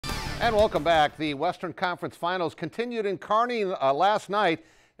And welcome back. The Western Conference Finals continued in Kearney last night,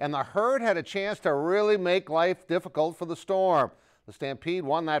 and the Herd had a chance to really make life difficult for the Storm. The Stampede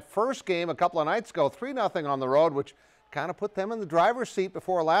won that first game a couple of nights ago, 3-0 on the road, which kind of put them in the driver's seat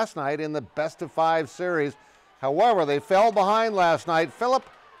before last night in the best-of-5 series. However, they fell behind last night. Philip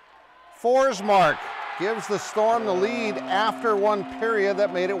Forsmark gives the Storm the lead after one period.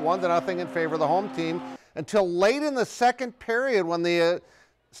 That made it 1-0 in favor of the home team until late in the second period when the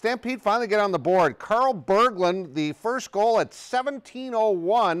Stampede finally get on the board. Carl Berglund, the first goal at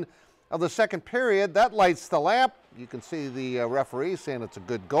 17:01 of the second period. That lights the lamp. You can see the referee saying it's a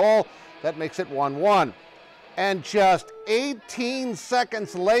good goal. That makes it 1-1. And just 18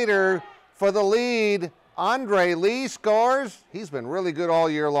 seconds later for the lead, Andre Lee scores. He's been really good all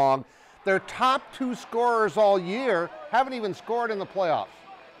year long. Their top two scorers all year haven't even scored in the playoffs.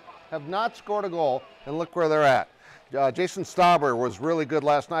 Have not scored a goal, and look where they're at. Jason Stauber was really good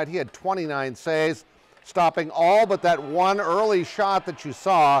last night. He had 29 saves, stopping all but that one early shot that you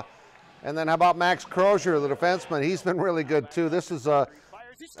saw. And then how about Max Crozier, the defenseman? He's been really good too. This is a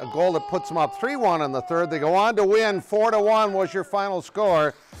goal that puts them up 3-1 in the third. They go on to win. 4-1 was your final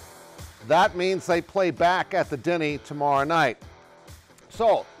score. That means they play back at the Denny tomorrow night.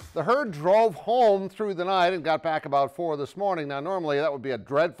 So the Herd drove home through the night and got back about 4 this morning. Now normally that would be a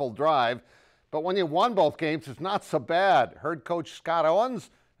dreadful drive, but when you won both games, it's not so bad. Herd coach Scott Owens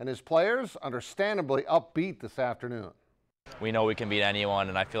and his players understandably upbeat this afternoon. We know we can beat anyone,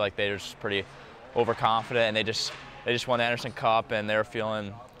 and I feel like they're just pretty overconfident, and they just won the Anderson Cup, and they're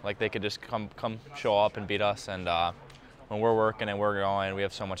feeling like they could just come show up and beat us. And when we're working and we're going, we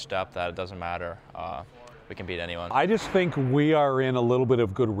have so much depth that it doesn't matter. We can beat anyone. I just think we are in a little bit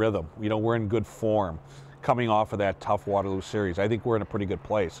of good rhythm. You know, we're in good form coming off of that tough Waterloo series. I think we're in a pretty good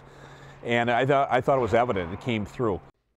place. And I thought it was evident. It came through.